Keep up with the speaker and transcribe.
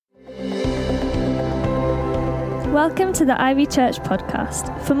Welcome to the Ivy Church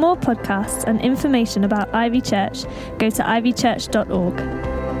podcast. For more podcasts and information about Ivy Church, go to ivychurch.org.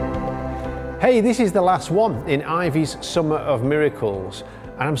 Hey, this is the last one in Ivy's Summer of Miracles,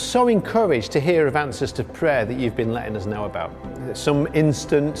 and I'm so encouraged to hear of answers to prayer that you've been letting us know about. Some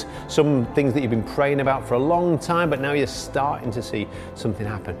instant, some things that you've been praying about for a long time, but now you're starting to see something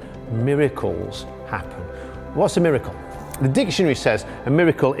happen. Miracles happen. What's a miracle? The dictionary says a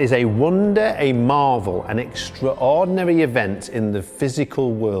miracle is a wonder, a marvel, an extraordinary event in the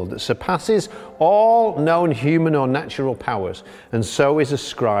physical world that surpasses all known human or natural powers, and so is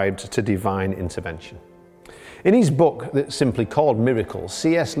ascribed to divine intervention. In his book that's simply called Miracles,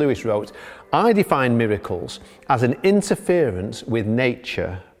 C.S. Lewis wrote, "I define miracles as an interference with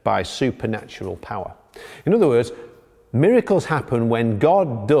nature by supernatural power." In other words, miracles happen when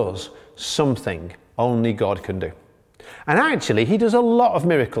God does something only God can do. And actually, he does a lot of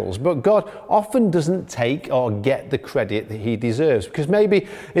miracles, but God often doesn't take or get the credit that he deserves, because maybe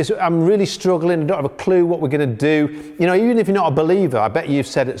I'm really struggling, I don't have a clue what we're going to do. You know, even if you're not a believer, I bet you've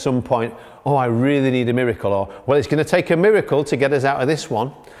said at some point, oh, I really need a miracle, or, well, it's going to take a miracle to get us out of this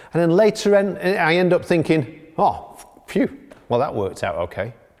one. And then later I end up thinking, oh, phew, well, that worked out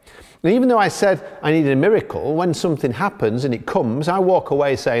okay. And even though I said I needed a miracle, when something happens and it comes, I walk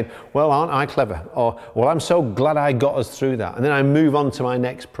away saying, well, aren't I clever? Or, well, I'm so glad I got us through that. And then I move on to my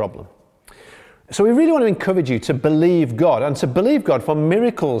next problem. So we really want to encourage you to believe God, and to believe God for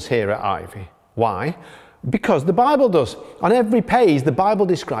miracles here at Ivy. Why? Because the Bible does. On every page, the Bible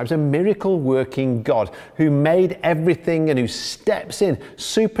describes a miracle-working God who made everything and who steps in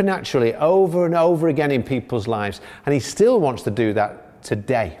supernaturally over and over again in people's lives. And he still wants to do that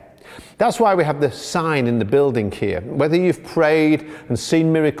today. That's why we have the sign in the building here. Whether you've prayed and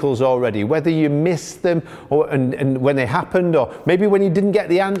seen miracles already, whether you missed them and when they happened, or maybe when you didn't get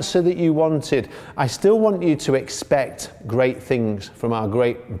the answer that you wanted, I still want you to expect great things from our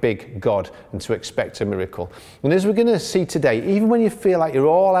great big God and to expect a miracle. And as we're going to see today, even when you feel like you're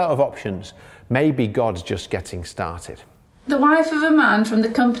all out of options, maybe God's just getting started. The wife of a man from the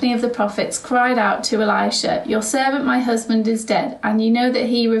company of the prophets cried out to Elisha, "Your servant my husband is dead, and you know that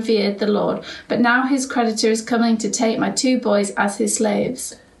he revered the Lord, but now his creditor is coming to take my 2 boys as his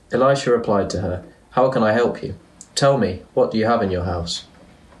slaves." Elisha replied to her, "How can I help you? Tell me, what do you have in your house?"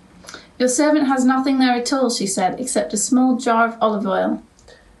 "Your servant has nothing there at all," she said, "except a small jar of olive oil."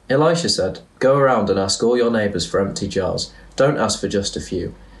 Elisha said, "Go around and ask all your neighbours for empty jars. Don't ask for just a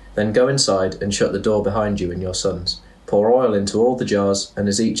few. Then go inside and shut the door behind you and your sons. Pour oil into all the jars, and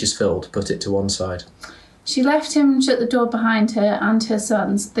as each is filled, put it to one side." She left him and shut the door behind her and her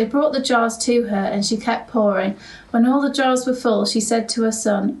sons. They brought the jars to her, and she kept pouring. When all the jars were full, she said to her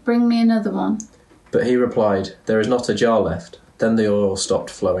son, "Bring me another one." But he replied, "There is not a jar left." Then the oil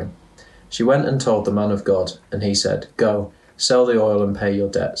stopped flowing. She went and told the man of God, and he said, "Go, sell the oil and pay your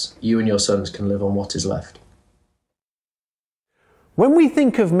debts. You and your sons can live on what is left." When we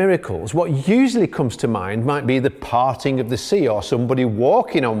think of miracles, what usually comes to mind might be the parting of the sea, or somebody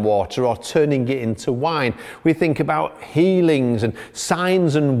walking on water, or turning it into wine. We think about healings and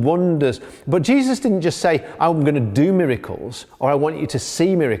signs and wonders. But Jesus didn't just say, "I'm going to do miracles," or "I want you to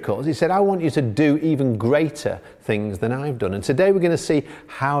see miracles." He said, "I want you to do even greater things than I've done." And today we're going to see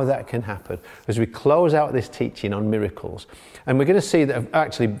how that can happen as we close out this teaching on miracles. And we're going to see that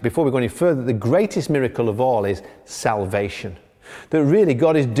actually, before we go any further, the greatest miracle of all is salvation. That really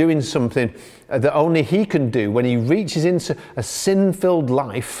God is doing something that only he can do when he reaches into a sin-filled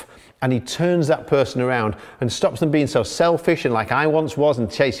life and he turns that person around and stops them being so selfish and like I once was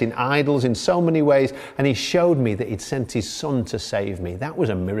and chasing idols in so many ways. And he showed me that he'd sent his son to save me. That was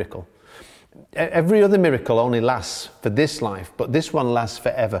a miracle. Every other miracle only lasts for this life, but this one lasts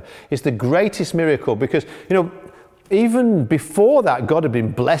forever. It's the greatest miracle because, even before that, God had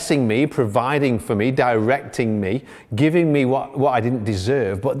been blessing me, providing for me, directing me, giving me what I didn't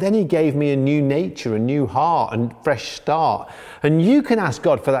deserve. But then he gave me a new nature, a new heart, and fresh start. And you can ask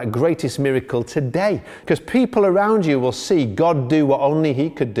God for that greatest miracle today, because people around you will see God do what only he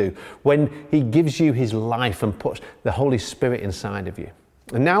could do when he gives you his life and puts the Holy Spirit inside of you.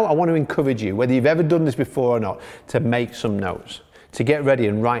 And now I want to encourage you, whether you've ever done this before or not, to make some notes, to get ready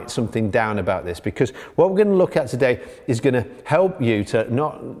and write something down about this, because what we're going to look at today is going to help you to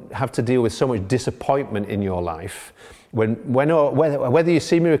not have to deal with so much disappointment in your life whether you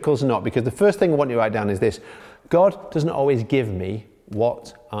see miracles or not. Because the first thing I want you to write down is this: God doesn't always give me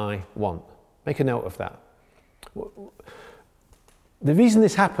what I want. Make a note of that. The reason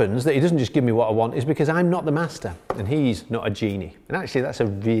this happens, that he doesn't just give me what I want, is because I'm not the master and he's not a genie. And actually that's a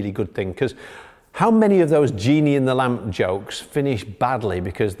really good thing, because how many of those genie in the lamp jokes finish badly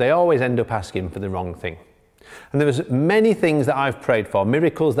because they always end up asking for the wrong thing? And there was many things that I've prayed for,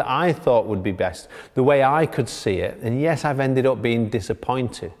 miracles that I thought would be best, the way I could see it. And yes, I've ended up being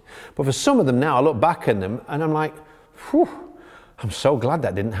disappointed. But for some of them now, I look back at them and I'm like, whew, I'm so glad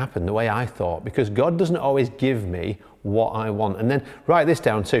that didn't happen the way I thought, because God doesn't always give me what I want. And then write this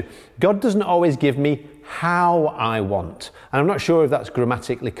down too. God doesn't always give me how I want. And I'm not sure if that's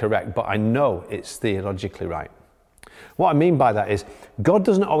grammatically correct, but I know it's theologically right. What I mean by that is God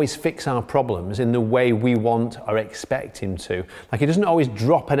doesn't always fix our problems in the way we want or expect him to. Like he doesn't always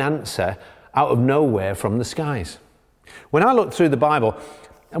drop an answer out of nowhere from the skies. When I look through the Bible,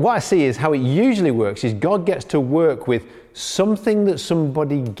 what I see is how it usually works is God gets to work with something that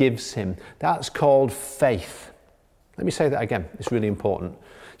somebody gives him. That's called faith. Let me say that again. It's really important.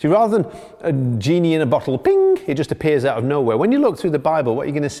 See, rather than a genie in a bottle, ping, it just appears out of nowhere. When you look through the Bible, what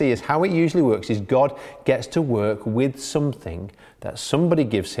you're going to see is how it usually works is God gets to work with something that somebody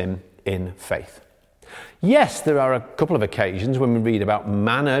gives him in faith. Yes, there are a couple of occasions when we read about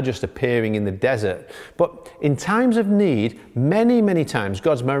manna just appearing in the desert, but in times of need, many, many times,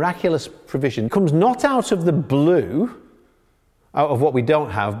 God's miraculous provision comes not out of the blue, out of what we don't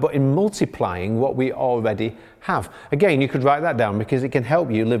have, but in multiplying what we already have. Again, you could write that down because it can help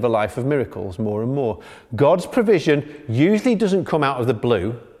you live a life of miracles more and more. God's provision usually doesn't come out of the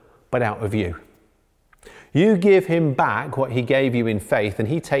blue, but out of you. You give him back what he gave you in faith, and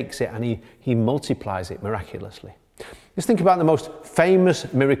he takes it and he multiplies it miraculously. Let's think about the most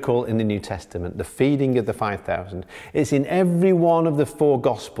famous miracle in the New Testament, the feeding of the 5,000. It's in every one of the 4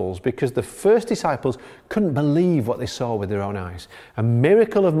 Gospels because the first disciples couldn't believe what they saw with their own eyes. A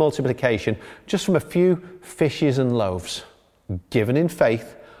miracle of multiplication just from a few fishes and loaves, given in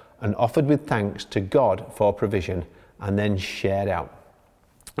faith and offered with thanks to God for provision and then shared out.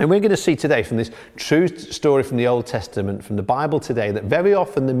 And we're going to see today from this true story from the Old Testament, from the Bible today, that very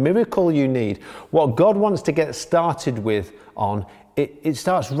often the miracle you need, what God wants to get started with on, it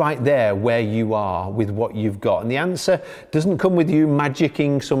starts right there where you are with what you've got. And the answer doesn't come with you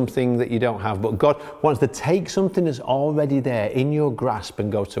magicking something that you don't have, but God wants to take something that's already there in your grasp and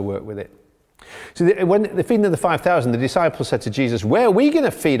go to work with it. So when the feeding of the 5,000, the disciples said to Jesus, where are we going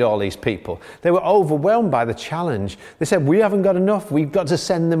to feed all these people? They were overwhelmed by the challenge. They said, we haven't got enough. We've got to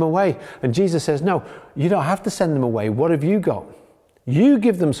send them away. And Jesus says, no, you don't have to send them away. What have you got? You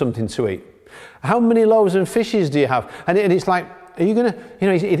give them something to eat. How many loaves and fishes do you have? And it's like, are you going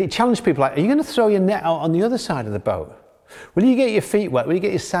to, it challenged people like, are you going to throw your net out on the other side of the boat? Will you get your feet wet? Will you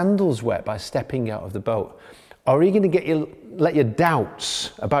get your sandals wet by stepping out of the boat? Or are you going to let your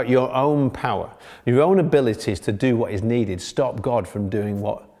doubts about your own power, your own abilities to do what is needed, stop God from doing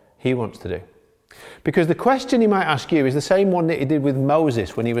what he wants to do? Because the question he might ask you is the same one that he did with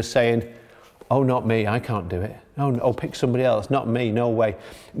Moses when he was saying, oh, not me, I can't do it. Oh, pick somebody else, not me, no way.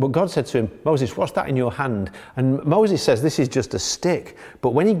 But God said to him, Moses, what's that in your hand? And Moses says this is just a stick.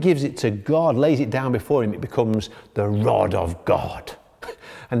 But when he gives it to God, lays it down before him, it becomes the rod of God.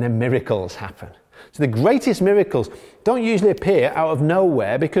 And then miracles happen. So the greatest miracles don't usually appear out of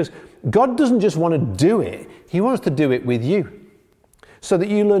nowhere because God doesn't just want to do it, he wants to do it with you so that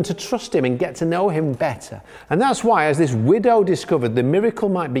you learn to trust him and get to know him better. And that's why, as this widow discovered, the miracle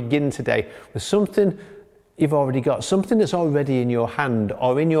might begin today with something you've already got, something that's already in your hand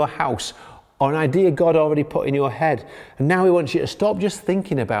or in your house or an idea God already put in your head. And now he wants you to stop just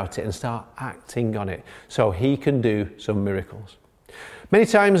thinking about it and start acting on it so he can do some miracles. Many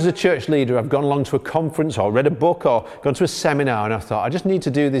times as a church leader, I've gone along to a conference or read a book or gone to a seminar and I thought, I just need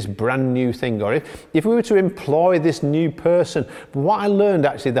to do this brand new thing. Or if we were to employ this new person, but what I learned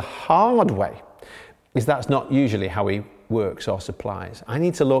actually the hard way is that's not usually how he works or supplies. I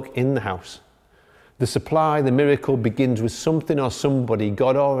need to look in the house. The supply, the miracle begins with something or somebody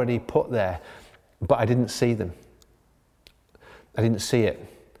God already put there, but I didn't see them. I didn't see it.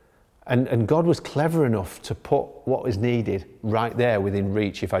 And God was clever enough to put what was needed right there within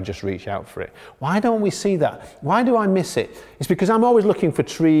reach if I just reach out for it. Why don't we see that? Why do I miss it? It's because I'm always looking for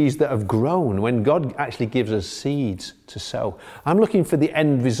trees that have grown when God actually gives us seeds to sow. I'm looking for the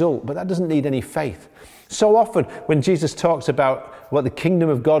end result, but that doesn't need any faith. So often when Jesus talks about what the kingdom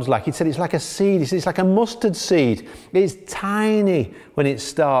of God's like, he said it's like a seed. He said it's like a mustard seed. It's tiny when it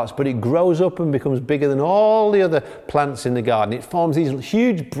starts, but it grows up and becomes bigger than all the other plants in the garden. It forms these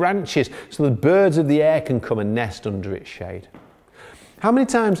huge branches so the birds of the air can come and nest under its shade. How many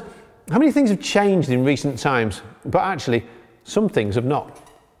things have changed in recent times, but actually some things have not?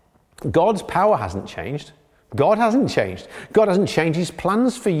 God's power hasn't changed. God hasn't changed. God hasn't changed his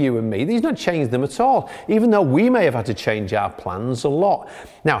plans for you and me. He's not changed them at all, even though we may have had to change our plans a lot.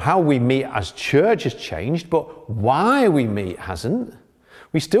 Now, how we meet as church has changed, but why we meet hasn't.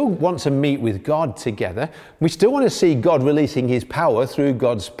 We still want to meet with God together. We still want to see God releasing his power through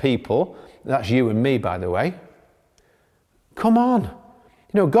God's people. That's you and me, by the way. Come on.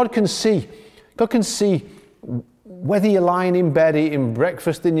 God can see whether you're lying in bed eating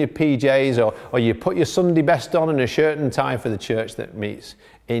breakfast in your PJs or you put your Sunday best on and a shirt and tie for the church that meets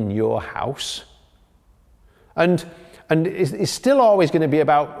in your house. And it's still always going to be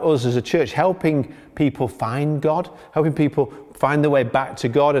about us as a church helping people find God, helping people find their way back to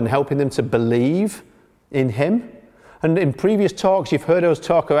God and helping them to believe in him. And in previous talks, you've heard us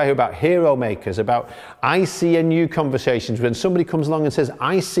talk about hero makers, about I see in you conversations. When somebody comes along and says,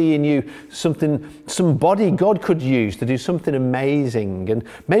 I see in you somebody God could use to do something amazing. And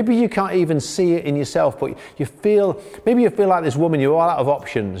maybe you can't even see it in yourself, but you feel like this woman, you're all out of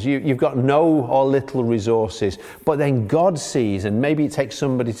options. You've got no or little resources. But then God sees, and maybe it takes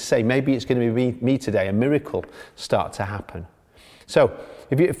somebody to say, maybe it's going to be me today, a miracle start to happen. So,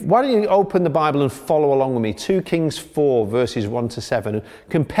 why don't you open the Bible and follow along with me? 2 Kings 4, verses 1 to 7. And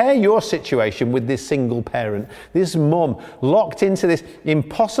compare your situation with this single parent, this mum, locked into this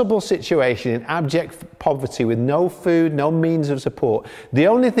impossible situation in abject poverty with no food, no means of support. The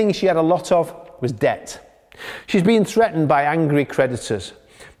only thing she had a lot of was debt. She's being threatened by angry creditors.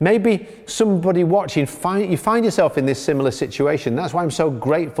 Maybe somebody watching, you find yourself in this similar situation. That's why I'm so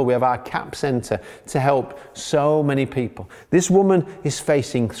grateful we have our CAP Centre to help so many people. This woman is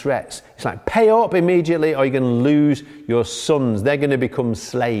facing threats. It's like, pay up immediately or you're going to lose your sons. They're going to become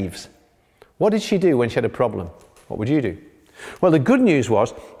slaves. What did she do when she had a problem? What would you do? Well, the good news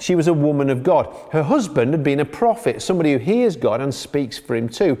was she was a woman of God. Her husband had been a prophet, somebody who hears God and speaks for him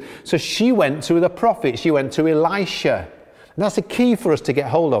too. So she went to the prophet. She went to Elisha. And that's the key for us to get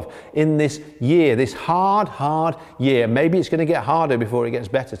hold of in this year, this hard year. Maybe it's going to get harder before it gets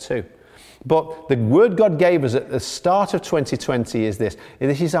better too. But the word God gave us at the start of 2020 is this.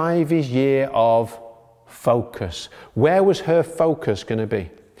 This is Ivy's year of focus. Where was her focus going to be?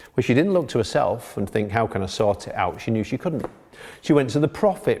 Well, she didn't look to herself and think, how can I sort it out? She knew she couldn't. She went to the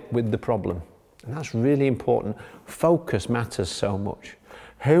prophet with the problem. And that's really important. Focus matters so much.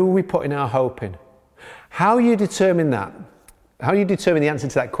 Who are we putting our hope in? How you determine that? How you determine the answer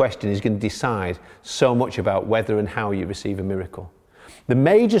to that question is going to decide so much about whether and how you receive a miracle. The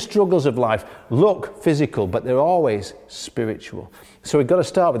major struggles of life look physical, but they're always spiritual. So we've got to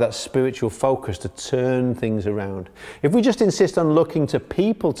start with that spiritual focus to turn things around. If we just insist on looking to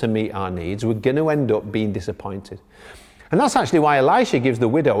people to meet our needs, we're going to end up being disappointed. And that's actually why Elisha gives the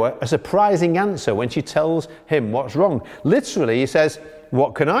widow a surprising answer when she tells him what's wrong. Literally, he says,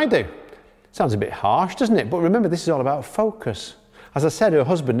 what can I do? Sounds a bit harsh, doesn't it? But remember, this is all about focus. As I said, her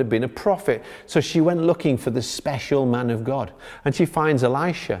husband had been a prophet, so she went looking for the special man of God. And she finds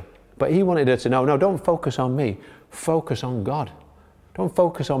Elisha. But he wanted her to know, no, don't focus on me. Focus on God. Don't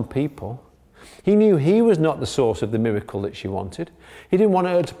focus on people. He knew he was not the source of the miracle that she wanted. He didn't want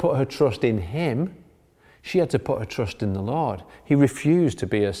her to put her trust in him. She had to put her trust in the Lord. He refused to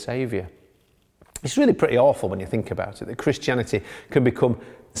be her saviour. It's really pretty awful when you think about it, that Christianity can become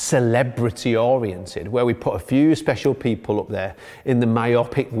celebrity oriented, where we put a few special people up there in the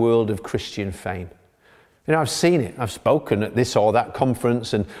myopic world of Christian fame. I've seen it. I've spoken at this or that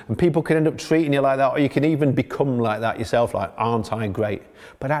conference and people can end up treating you like that, or you can even become like that yourself, like, aren't I great?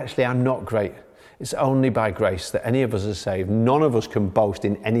 But actually, I'm not great. It's only by grace that any of us are saved. None of us can boast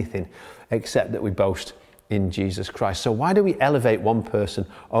in anything except that we boast in Jesus Christ. So why do we elevate one person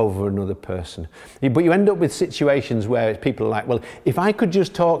over another person? But you end up with situations where people are like, well, if I could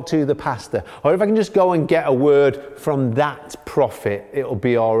just talk to the pastor, or if I can just go and get a word from that prophet, it'll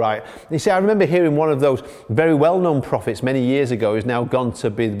be all right. You see, I remember hearing one of those very well-known prophets many years ago who's now gone to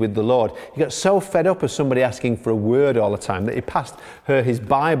be with the Lord. He got so fed up of somebody asking for a word all the time that he passed her his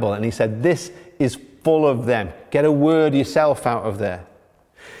Bible and he said, this is full of them. Get a word yourself out of there.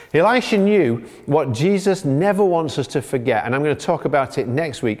 Elisha knew what Jesus never wants us to forget, and I'm going to talk about it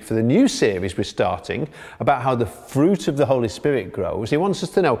next week for the new series we're starting about how the fruit of the Holy Spirit grows. He wants us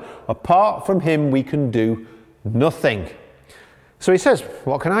to know, apart from him, we can do nothing. So he says,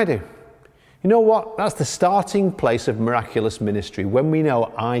 what can I do? You know what? That's the starting place of miraculous ministry, when we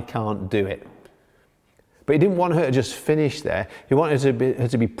know I can't do it. But he didn't want her to just finish there. He wanted her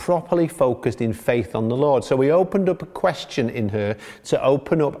to be properly focused in faith on the Lord. So he opened up a question in her to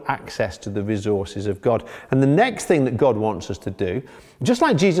open up access to the resources of God. And the next thing that God wants us to do, just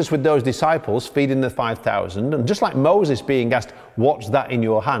like Jesus with those disciples feeding the 5,000, and just like Moses being asked, what's that in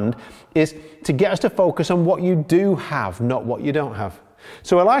your hand, is to get us to focus on what you do have, not what you don't have.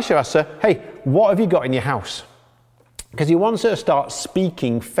 So Elisha asked her, hey, what have you got in your house? Because he wants her to start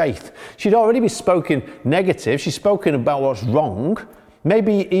speaking faith. She'd already been spoken negative. She's spoken about what's wrong.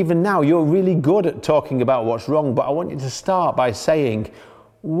 Maybe even now you're really good at talking about what's wrong, but I want you to start by saying,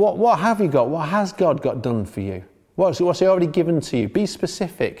 what have you got? What has God got done for you? What's He already given to you? Be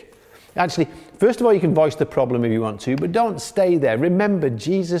specific. Actually, first of all, you can voice the problem if you want to, but don't stay there. Remember,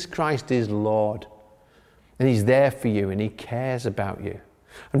 Jesus Christ is Lord, and He's there for you, and He cares about you.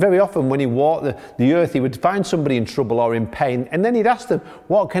 And very often when He walked the earth, He would find somebody in trouble or in pain, and then He'd ask them,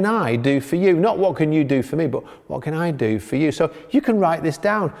 what can I do for you? Not what can you do for me, but what can I do for you? So you can write this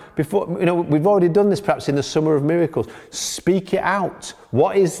down. Before, we've already done this perhaps in the Summer of Miracles. Speak it out.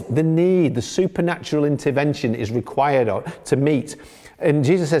 What is the need? The supernatural intervention is required to meet. And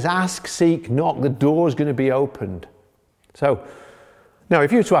Jesus says, ask, seek, knock, the door's going to be opened. So, now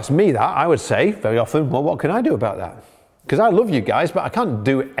if you were to ask me that, I would say very often, well, what can I do about that? Because I love you guys, but I can't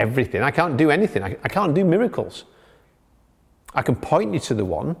do everything. I can't do anything. I can't do miracles. I can point you to the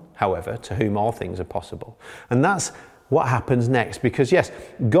one, however, to whom all things are possible. And that's what happens next. Because yes,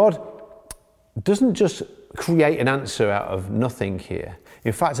 God doesn't just create an answer out of nothing here.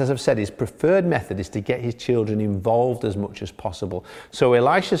 In fact, as I've said, His preferred method is to get His children involved as much as possible. So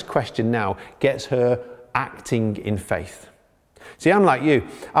Elisha's question now gets her acting in faith. See, I'm like you.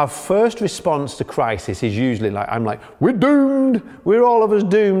 Our first response to crisis is usually I'm like, we're doomed. We're all of us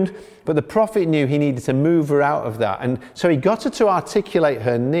doomed. But the prophet knew he needed to move her out of that. And so he got her to articulate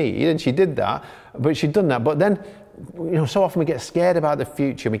her need, and she did that, but she'd done that. But then, so often we get scared about the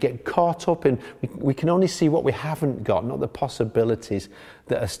future. We get caught up in, we can only see what we haven't got, not the possibilities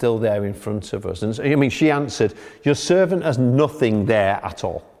that are still there in front of us. And so, she answered, your servant has nothing there at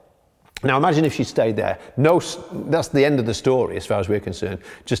all. Now imagine if she stayed there. No, that's the end of the story as far as we're concerned,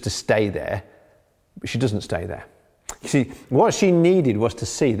 just to stay there. But she doesn't stay there. You see, what she needed was to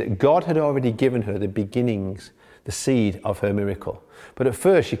see that God had already given her the beginnings, the seed of her miracle. But at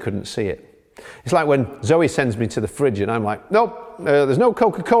first she couldn't see it. It's like when Zoe sends me to the fridge and I'm like, nope, there's no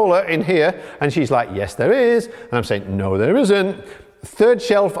Coca-Cola in here. And she's like, yes, there is. And I'm saying, no, there isn't. Third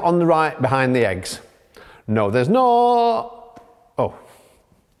shelf on the right behind the eggs. No, there's not. Oh,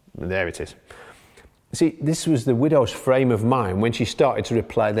 there it is. See, this was the widow's frame of mind when she started to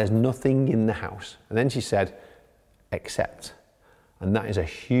reply, there's nothing in the house. And then she said, except. And that is a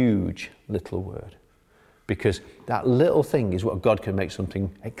huge little word. Because that little thing is what God can make something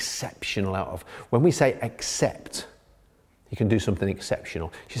exceptional out of. When we say accept, He can do something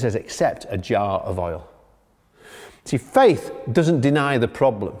exceptional. She says, accept a jar of oil. See, faith doesn't deny the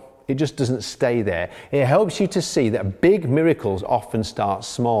problem. It just doesn't stay there. It helps you to see that big miracles often start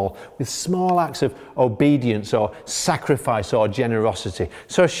small, with small acts of obedience or sacrifice or generosity.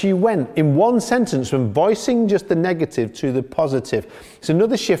 So she went in one sentence from voicing just the negative to the positive. It's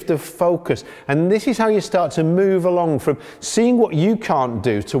another shift of focus. And this is how you start to move along from seeing what you can't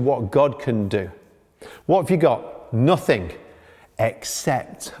do to what God can do. What have you got? Nothing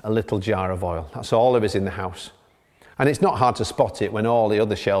except a little jar of oil. That's all there is in the house. And it's not hard to spot it when all the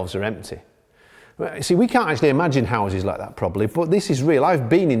other shelves are empty. See, we can't actually imagine houses like that probably, but this is real. I've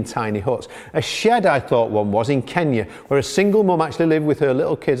been in tiny huts. A shed, I thought one was, in Kenya, where a single mum actually lived with her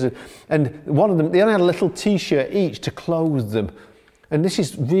little kids, and one of them, they only had a little t-shirt each to clothe them. And this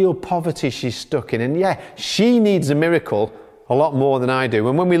is real poverty she's stuck in. And yeah, she needs a miracle a lot more than I do.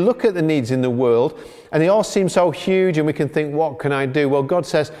 And when we look at the needs in the world, and they all seem so huge, and we can think, what can I do? Well, God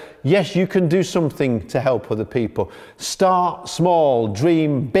says, yes, you can do something to help other people. Start small,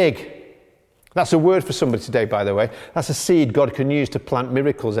 dream big. That's a word for somebody today, by the way. That's a seed God can use to plant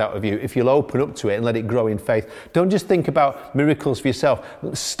miracles out of you if you'll open up to it and let it grow in faith. Don't just think about miracles for yourself.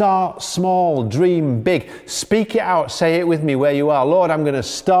 Start small, dream big. Speak it out, say it with me where you are. Lord, I'm going to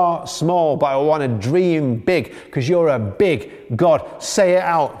start small, but I want to dream big because you're a big God. Say it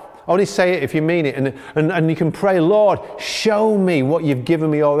out. Only say it if you mean it. And you can pray, Lord, show me what you've given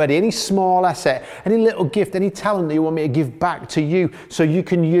me already. Any small asset, any little gift, any talent that you want me to give back to you so you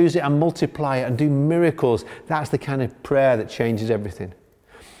can use it and multiply it and do miracles. That's the kind of prayer that changes everything.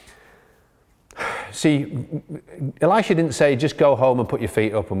 See, Elisha didn't say, just go home and put your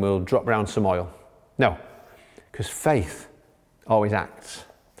feet up and we'll drop round some oil. No, because faith always acts.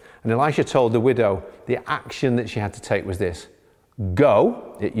 And Elisha told the widow the action that she had to take was this.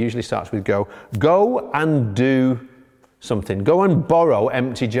 Go, it usually starts with go and do something. Go and borrow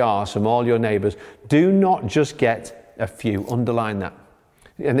empty jars from all your neighbours. Do not just get a few. Underline that.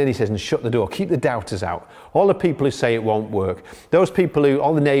 And then he says, and shut the door. Keep the doubters out. All the people who say it won't work. Those people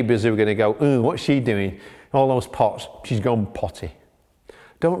all the neighbours who are going to go, what's she doing? All those pots, she's gone potty.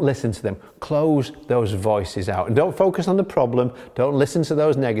 Don't listen to them. Close those voices out. And don't focus on the problem. Don't listen to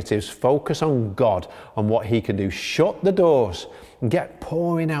those negatives. Focus on God, on what He can do. Shut the doors and get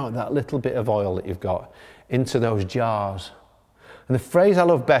pouring out that little bit of oil that you've got into those jars. And the phrase I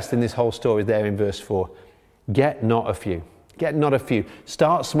love best in this whole story there in verse 4, get not a few. Get not a few.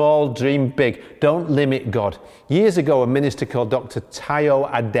 Start small, dream big. Don't limit God. Years ago, a minister called Dr. Tayo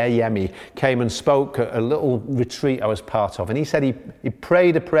Adeyemi came and spoke at a little retreat I was part of. And he said he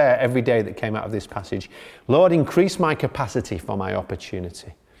prayed a prayer every day that came out of this passage. Lord, increase my capacity for my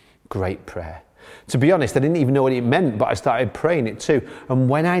opportunity. Great prayer. To be honest, I didn't even know what it meant, but I started praying it too. And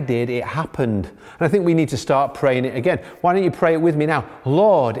when I did, it happened. And I think we need to start praying it again. Why don't you pray it with me now?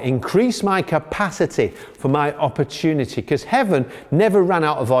 Lord, increase my capacity for my opportunity. Because heaven never ran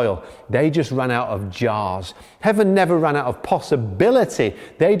out of oil. They just ran out of jars. Heaven never ran out of possibility.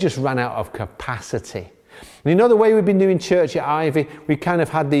 They just ran out of capacity. And you know the way we've been doing church at Ivy? We kind of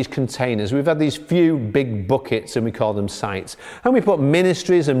had these containers. We've had these few big buckets and we call them sites. And we put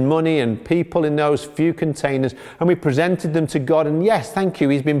ministries and money and people in those few containers and we presented them to God. And yes, thank you,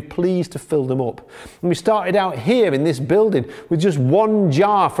 He's been pleased to fill them up. And we started out here in this building with just one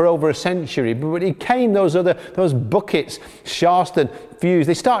jar for over a century. But it came those buckets, Sharston, Fuse.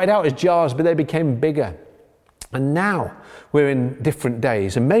 They started out as jars, but they became bigger. And now we're in different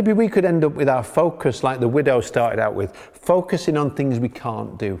days, and maybe we could end up with our focus like the widow started out with, focusing on things we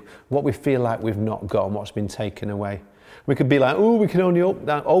can't do, what we feel like we've not got and what's been taken away. We could be like, oh, we can only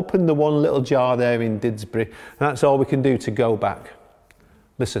open the one little jar there in Didsbury, and that's all we can do to go back.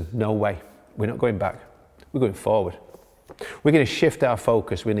 Listen, no way. We're not going back. We're going forward. We're going to shift our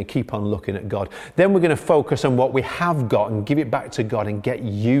focus. We're going to keep on looking at God. Then we're going to focus on what we have got and give it back to God and get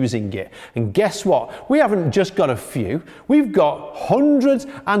using it. And guess what? We haven't just got a few. We've got hundreds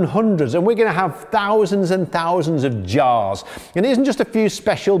and hundreds, and we're going to have thousands and thousands of jars. And it isn't just a few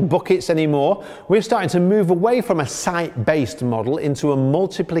special buckets anymore. We're starting to move away from a site-based model into a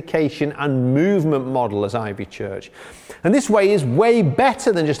multiplication and movement model as Ivy Church. And this way is way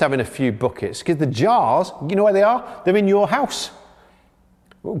better than just having a few buckets, because the jars, you know where they are? They're in your house.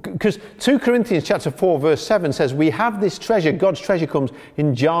 Because 2 Corinthians chapter 4 verse 7 says we have this treasure, God's treasure comes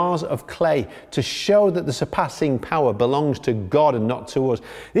in jars of clay to show that the surpassing power belongs to God and not to us.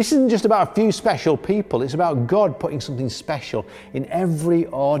 This isn't just about a few special people, it's about God putting something special in every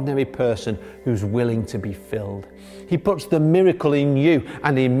ordinary person who's willing to be filled. He puts the miracle in you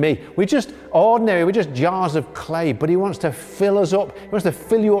and in me. We're just ordinary, we're just jars of clay, but He wants to fill us up. He wants to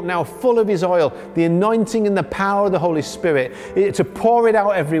fill you up now full of His oil, the anointing and the power of the Holy Spirit, to pour it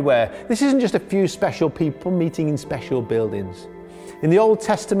out everywhere. This isn't just a few special people meeting in special buildings. In the Old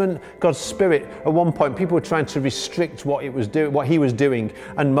Testament, God's Spirit, at one point, people were trying to restrict what He was doing.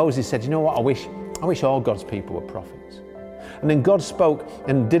 And Moses said, you know what, I wish all God's people were prophets. And then God spoke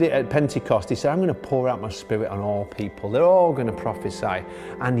and did it at Pentecost. He said, I'm going to pour out my Spirit on all people. They're all going to prophesy.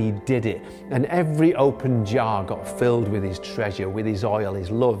 And He did it. And every open jar got filled with His treasure, with His oil,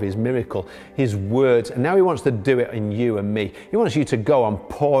 His love, His miracle, His words. And now He wants to do it in you and me. He wants you to go and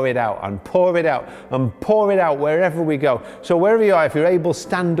pour it out and pour it out and pour it out wherever we go. So wherever you are, if you're able,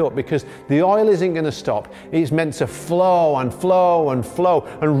 stand up, because the oil isn't going to stop. It's meant to flow and flow and flow.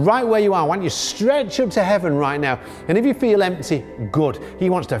 And right where you are, I want you to stretch up to heaven right now. And if you feel empty, good. He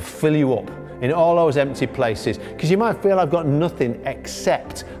wants to fill you up in all those empty places, because you might feel I've got nothing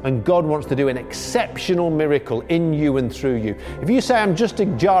except, and God wants to do an exceptional miracle in you and through you. If you say, I'm just a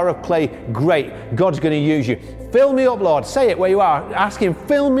jar of clay, great, God's going to use you. Fill me up, Lord. Say it where you are. Ask Him,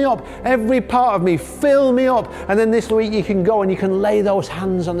 fill me up. Every part of me, fill me up. And then this week you can go and you can lay those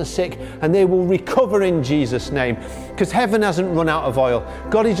hands on the sick and they will recover in Jesus' name. Because heaven hasn't run out of oil.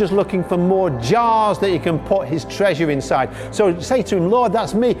 God is just looking for more jars that He can put His treasure inside. So say to Him, Lord,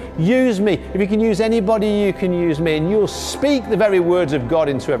 that's me. Use me. If you can use anybody, you can use me. And you'll speak the very words of God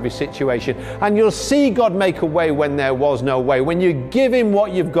into every situation. And you'll see God make a way when there was no way. When you give Him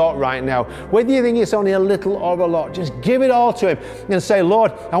what you've got right now, whether you think it's only a little or a lot, just give it all to Him and say,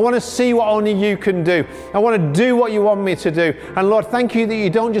 Lord, I want to see what only You can do. I want to do what You want me to do. And Lord, thank You that You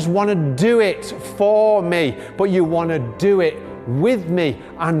don't just want to do it for me, but You want to do it with me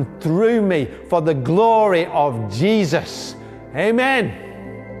and through me for the glory of Jesus. Amen.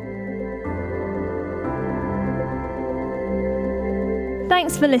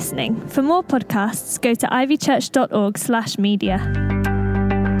 Thanks for listening. For more podcasts, go to ivychurch.org/media.